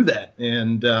do that.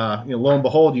 And lo and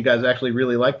behold, you guys actually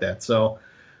really like that. So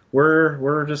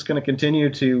we're just going to continue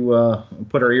to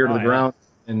put our ear to the ground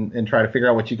and try to figure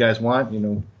out what you guys want.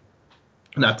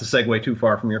 Not to segue too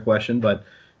far from your question, but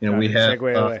we have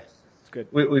it's good.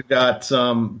 We've got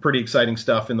some pretty exciting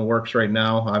stuff in the works right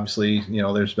now. Obviously,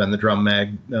 there's been the drum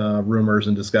mag rumors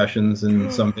and discussions,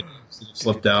 and some things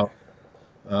slipped out.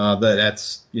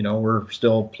 That's we're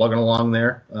still plugging along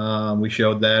there. We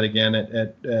showed that again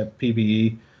at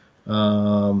PBE.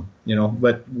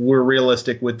 But we're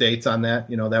realistic with dates on that.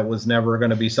 That was never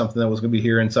going to be something that was going to be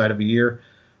here inside of a year.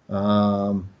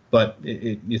 But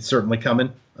it's certainly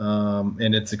coming.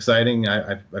 And it's exciting.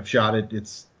 I've shot it.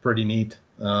 It's pretty neat.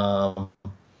 We're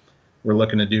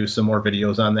looking to do some more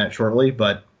videos on that shortly,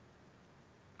 but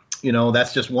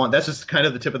that's just kind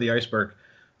of the tip of the iceberg.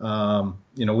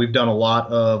 We've done a lot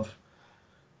of,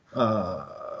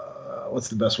 what's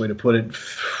the best way to put it?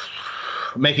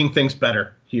 making things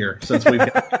better here since we've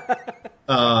got,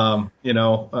 when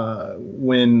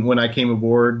I came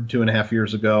aboard 2.5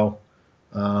 years ago,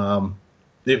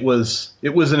 it was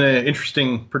an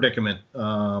interesting predicament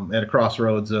at a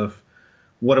crossroads of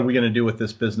what are we going to do with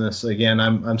this business. Again,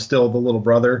 I'm still the little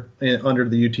brother under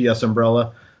the UTS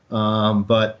umbrella,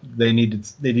 but they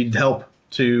needed help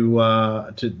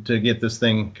to get this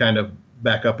thing kind of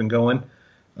back up and going.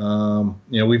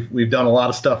 We've done a lot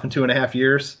of stuff in 2.5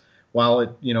 years. While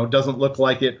it doesn't look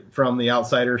like it from the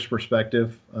outsider's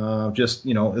perspective, just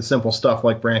the simple stuff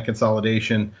like brand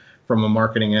consolidation from a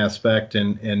marketing aspect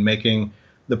and making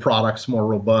the products more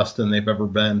robust than they've ever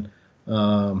been.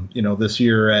 This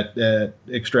year at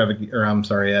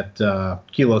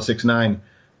Kilo 69,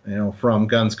 from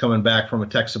guns coming back from a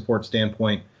tech support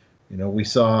standpoint, we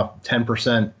saw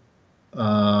 10%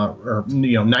 or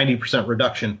 90%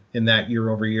 reduction in that year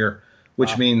over year,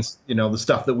 which means the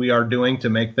stuff that we are doing to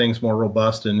make things more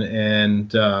robust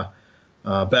and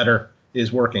better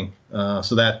is working.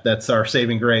 So that's our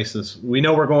saving grace. Is we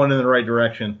know we're going in the right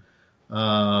direction.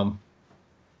 And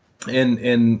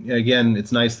again,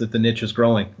 it's nice that the niche is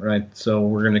growing, right? So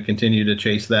we're going to continue to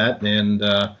chase that and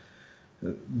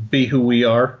be who we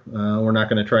are. We're not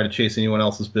going to try to chase anyone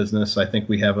else's business. I think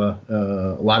we have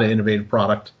a lot of innovative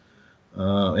product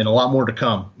and a lot more to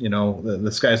come.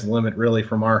 The sky's the limit, really,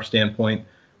 from our standpoint.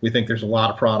 We think there's a lot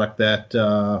of product that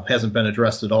hasn't been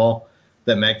addressed at all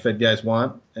that MagFed guys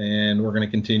want, and we're going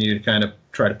to continue to kind of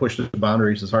try to push the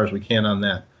boundaries as hard as we can on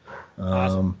that.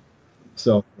 Awesome.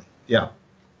 So, yeah.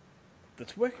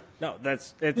 That's wicked. No,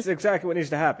 it's exactly what needs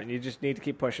to happen. You just need to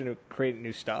keep pushing and creating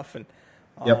new stuff and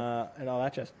all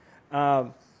that jazz.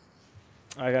 I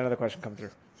got another question come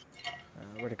through.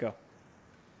 Where'd it go?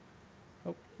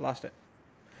 Oh, lost it.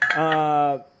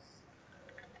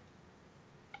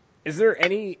 Is there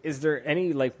any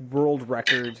like world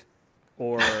record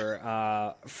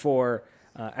or for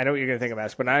I know what you're gonna think about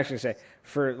this, but I actually say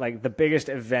for like the biggest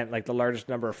event, like the largest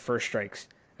number of first strikes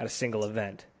at a single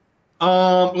event?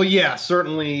 Well, yeah,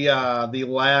 certainly the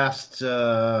last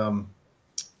I'm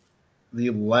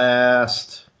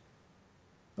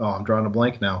drawing a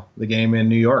blank now. The game in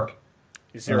New York.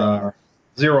 0 hour.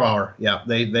 0 hour. Yeah,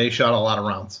 they shot a lot of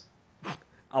rounds.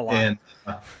 A lot. And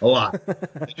a lot.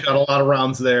 They shot a lot of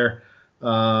rounds there.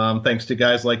 Thanks to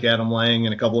guys like Adam Lang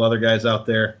and a couple other guys out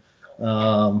there.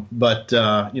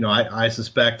 I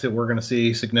suspect that we're going to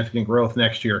see significant growth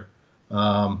next year.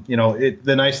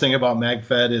 The nice thing about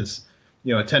MagFed is,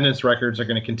 attendance records are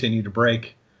going to continue to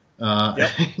break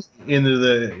into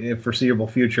the foreseeable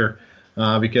future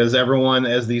because everyone,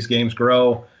 as these games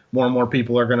grow, more and more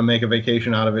people are going to make a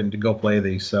vacation out of it and to go play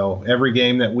these. So every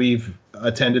game that we've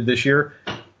attended this year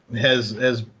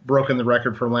has broken the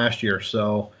record from last year.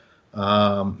 So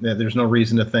there's no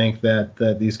reason to think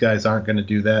that these guys aren't going to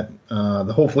do that.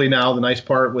 Hopefully now the nice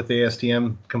part with the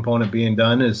ASTM component being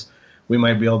done is we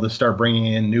might be able to start bringing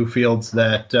in new fields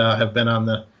that have been on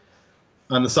the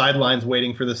sidelines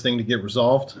waiting for this thing to get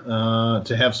resolved,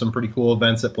 to have some pretty cool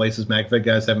events at places MagFed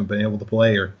guys haven't been able to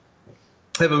play or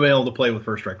haven't been able to play with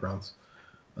first strike rounds.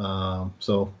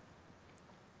 So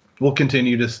we'll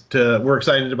continue to we're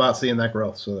excited about seeing that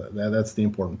growth. So that's the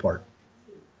important part.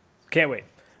 Can't wait.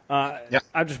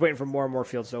 I'm just waiting for more and more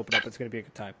fields to open up. It's going to be a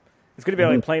good time. It's going to be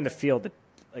like playing the field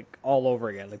like all over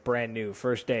again, like brand new,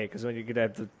 first day, because when you get to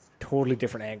have the totally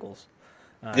different angles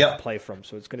to play from.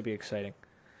 So it's going to be exciting.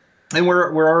 And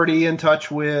we're already in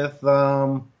touch with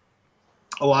a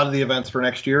lot of the events for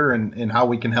next year and how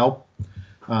we can help.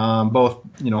 Both,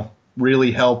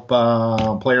 really help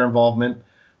player involvement,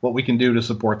 what we can do to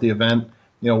support the event.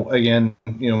 Again,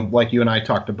 like you and I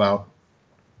talked about,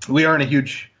 we aren't a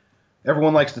huge.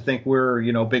 Everyone likes to think we're,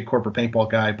 big corporate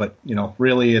paintball guy, but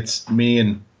really it's me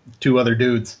and two other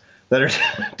dudes that are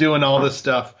doing all this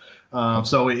stuff.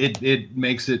 So it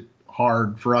makes it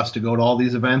hard for us to go to all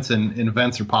these events, and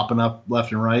events are popping up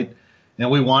left and right,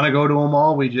 and we want to go to them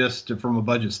all. We just, from a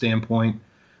budget standpoint,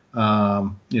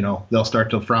 they'll start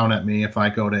to frown at me if I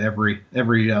go to every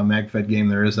MagFed game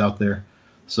there is out there.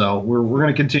 So we're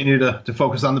going to continue to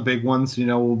focus on the big ones.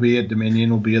 We'll be at Dominion,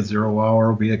 we'll be at 0 Hour,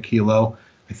 we'll be at Kilo.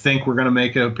 I think we're going to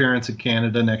make an appearance in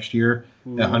Canada next year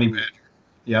at Honey Badger.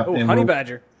 Yep. Oh, Honey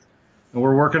Badger. And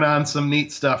we're working on some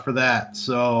neat stuff for that,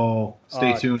 so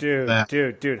stay tuned for that.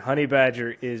 Dude, Honey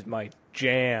Badger is my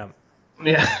jam.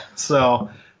 Yeah, so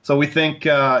we think,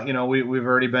 we've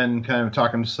already been kind of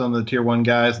talking to some of the Tier 1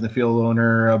 guys and the field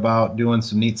owner about doing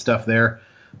some neat stuff there,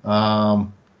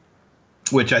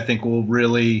 which I think will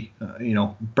really,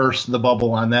 burst the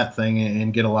bubble on that thing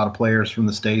and get a lot of players from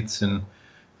the States and,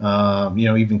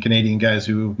 even Canadian guys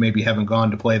who maybe haven't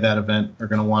gone to play that event are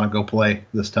going to want to go play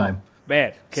this time.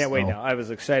 Man, can't wait So- now. I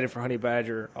was excited for Honey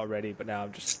Badger already, but now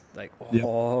I'm just like,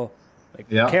 Yep.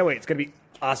 Yeah. can't wait. It's going to be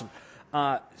awesome.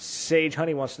 Sage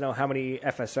Honey wants to know how many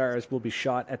FSRs will be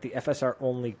shot at the FSR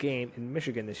only game in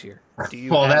Michigan this year. Do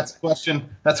you Well, have- that's a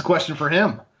question. That's a question for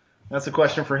him. That's a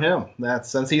question for him. That's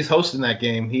since he's hosting that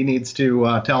game, he needs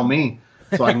to tell me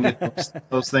so I can get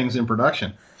those things in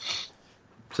production.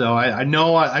 So I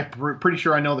know I'm pretty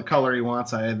sure I know the color he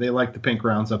wants. They like the pink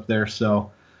rounds up there.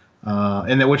 So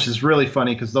and which is really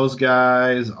funny because those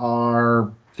guys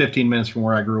are 15 minutes from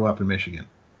where I grew up in Michigan.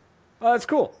 Oh, that's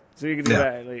cool. So you can do Yeah.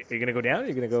 that. Like, are you going to go down? Are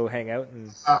you going to go hang out?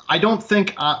 And I don't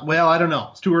think. Well, I don't know.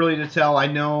 It's too early to tell. I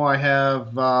know I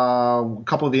have a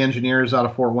couple of the engineers out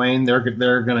of Fort Wayne. They're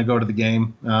going to go to the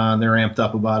game. They're amped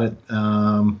up about it.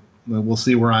 We'll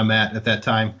see where I'm at that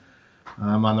time.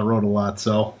 I'm on the road a lot,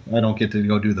 so I don't get to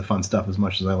go do the fun stuff as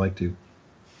much as I like to.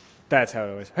 that's how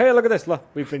it always. Hey, look at this! Look,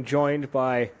 we've been joined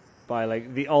by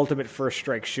like the ultimate first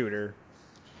strike shooter,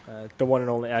 the one and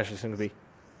only Ashley Slingsby.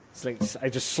 I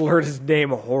just slurred his name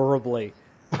horribly.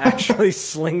 Actually,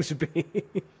 Slingsby.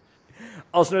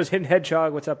 Also known as Hidden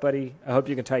Hedgehog. What's up, buddy? I hope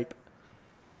you can type,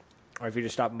 or if you're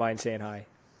just stopping by and saying hi,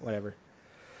 whatever.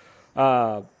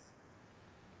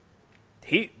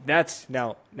 That's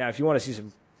now. If you want to see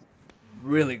some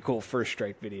really cool first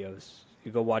strike videos,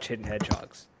 you go watch Hidden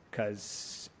Hedgehogs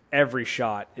because every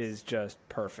shot is just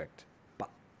perfect.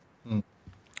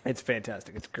 It's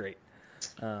fantastic. It's great.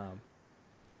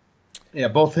 Yeah,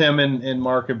 both him and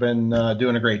Mark have been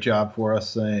doing a great job for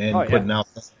us and putting out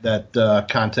that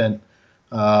content.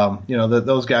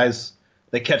 Those guys,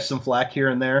 they catch some flack here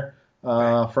and there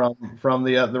from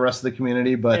the rest of the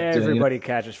community, but everybody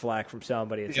catches flack from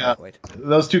somebody at some point.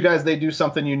 Those two guys, they do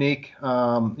something unique.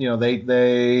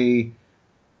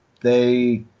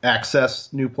 They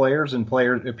access new players and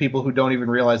people who don't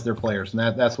even realize they're players,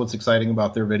 and that's what's exciting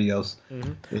about their videos.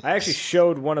 Mm-hmm. I actually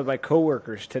showed one of my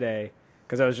coworkers today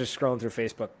because I was just scrolling through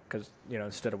Facebook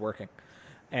instead of working,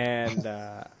 and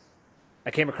I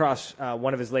came across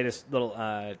one of his latest little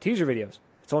teaser videos.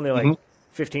 It's only like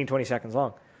 15, 20 seconds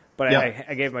long. But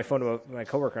I gave my phone to my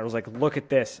coworker. I was like, look at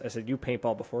this. I said, you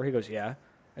paintball before? He goes, yeah.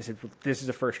 I said, well, this is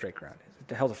a first strike round. What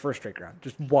the hell's a first strike round?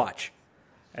 Just watch.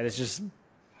 And it's just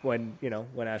when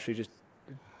Ashley just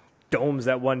domes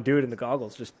that one dude in the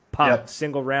goggles, just pop,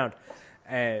 single round.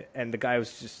 And the guy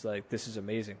was just like, this is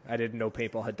amazing. I didn't know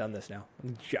paintball had done this now.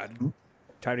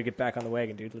 Time to get back on the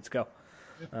wagon, dude. Let's go.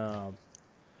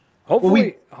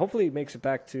 Hopefully it makes it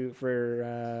back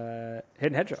for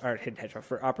Hidden Hedgehog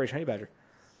for Operation Honey Badger.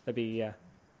 That'd be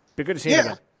good to see him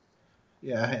again.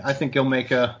 Yeah, I think he'll make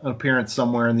an appearance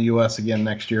somewhere in the U.S. again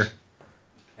next year.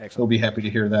 Excellent. We'll be happy to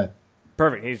hear that.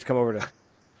 Perfect. He needs to come over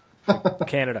to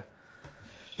Canada.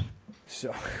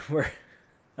 So we're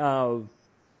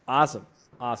awesome.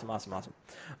 All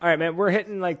right, man. We're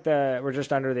hitting we're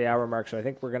just under the hour mark, so I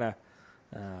think we're gonna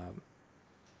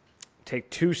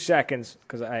take 2 seconds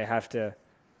because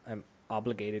I'm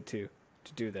obligated to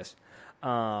do this.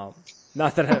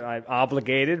 Not that I'm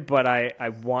obligated, but I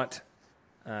want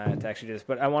to actually do this.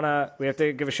 But we have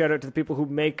to give a shout out to the people who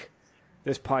make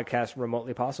this podcast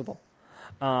remotely possible.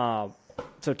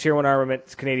 So Tier 1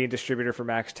 Armament, Canadian distributor for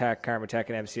MaxTac, KarmaTech,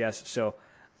 and MCS. So,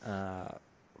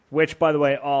 which, by the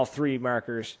way, all three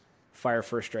markers fire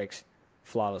first strikes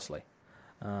flawlessly.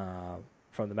 From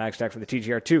the MaxTac, from the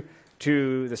TGR2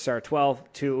 to the SAR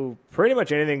 12 to pretty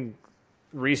much anything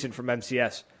recent from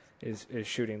MCS is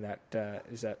shooting that.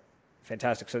 Is that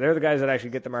fantastic? So they're the guys that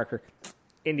actually get the marker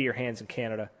into your hands in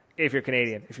Canada. If you're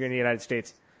Canadian, if you're in the United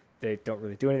States, they don't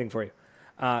really do anything for you.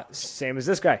 Same as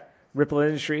this guy, Ripple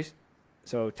Industries.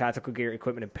 So tactical gear,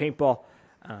 equipment, and paintball.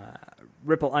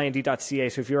 RippleInd.ca.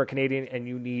 So if you're a Canadian and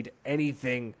you need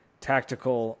anything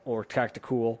tactical or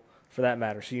tactical for that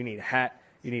matter, so you need a hat,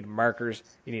 you need markers,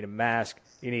 you need a mask,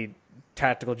 you need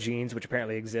tactical jeans, which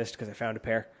apparently exist because I found a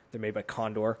pair. They're made by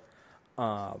Condor.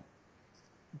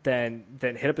 Then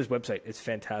hit up his website. It's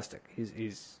fantastic.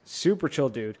 He's super chill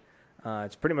dude.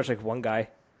 It's pretty much like one guy,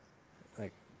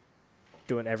 like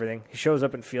doing everything. He shows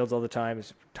up in fields all the time.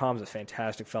 Tom's a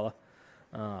fantastic fella.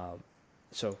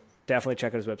 So definitely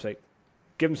check out his website.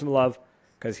 Give him some love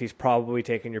because he's probably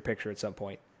taking your picture at some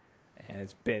point. And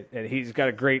he's got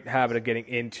a great habit of getting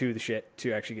into the shit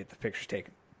to actually get the pictures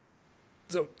taken.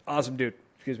 So awesome dude.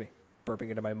 Excuse me, burping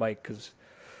into my mic because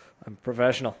I'm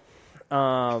professional.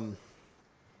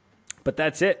 But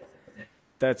that's it.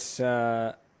 That's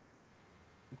all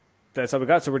we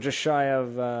got. So we're just shy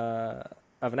of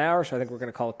an hour. So I think we're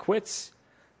going to call it quits.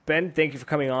 Ben, thank you for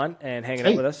coming on and hanging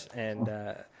out with us and,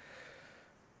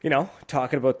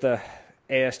 talking about the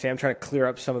ASTM, trying to clear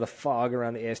up some of the fog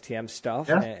around the ASTM stuff,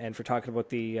 Yeah. and for talking about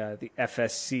the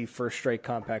FSC First Strike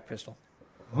compact pistol.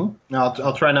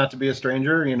 I'll try not to be a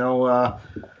stranger.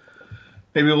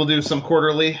 Maybe we'll do some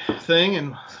quarterly thing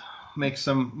and make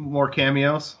some more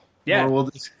cameos. Yeah, or we'll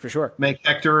just for sure. make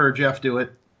Hector or Jeff do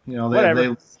it. Whatever.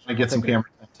 They might get some camera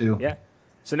time too. Yeah.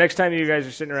 So next time you guys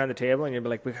are sitting around the table and you'll be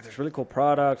like, we got this really cool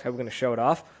product, how are we going to show it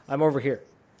off? I'm over here.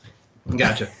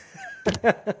 Gotcha.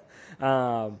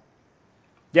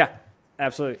 Yeah,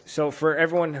 absolutely. So for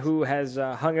everyone who has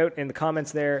hung out in the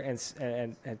comments there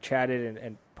and chatted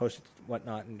and posted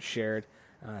whatnot and shared,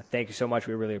 thank you so much.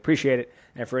 We really appreciate it.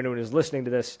 And for anyone who's listening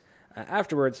to this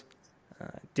afterwards,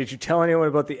 did you tell anyone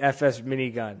about the FS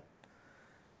minigun?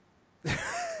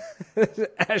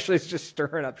 Ashley's just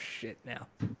stirring up shit now.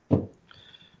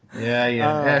 Yeah.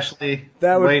 Ashley.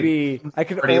 That would be, I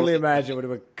can only imagine what it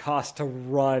would cost to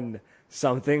run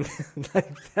something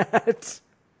like that.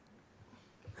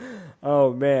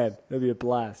 Oh, man, that'd be a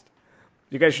blast.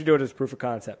 You guys should do it as proof of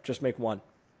concept. Just make one.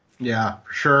 Yeah,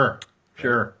 for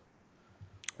sure.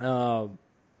 I'll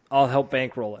help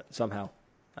bankroll it somehow.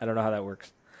 I don't know how that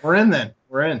works. We're in then.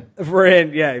 We're in. We're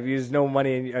in. Yeah, if you use no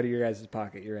money out of your guys'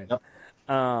 pocket, you're in. Yep.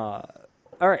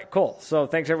 All right, cool. So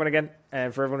thanks, everyone, again.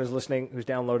 And for everyone who's listening, who's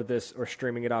downloaded this or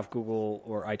streaming it off Google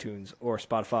or iTunes or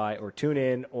Spotify or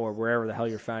TuneIn or wherever the hell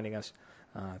you're finding us,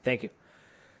 thank you.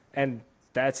 And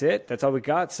that's it. That's all we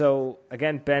got. So,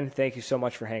 again, Ben, thank you so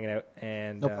much for hanging out.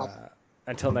 And No problem.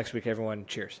 until next week, everyone,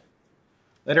 cheers.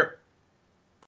 Later.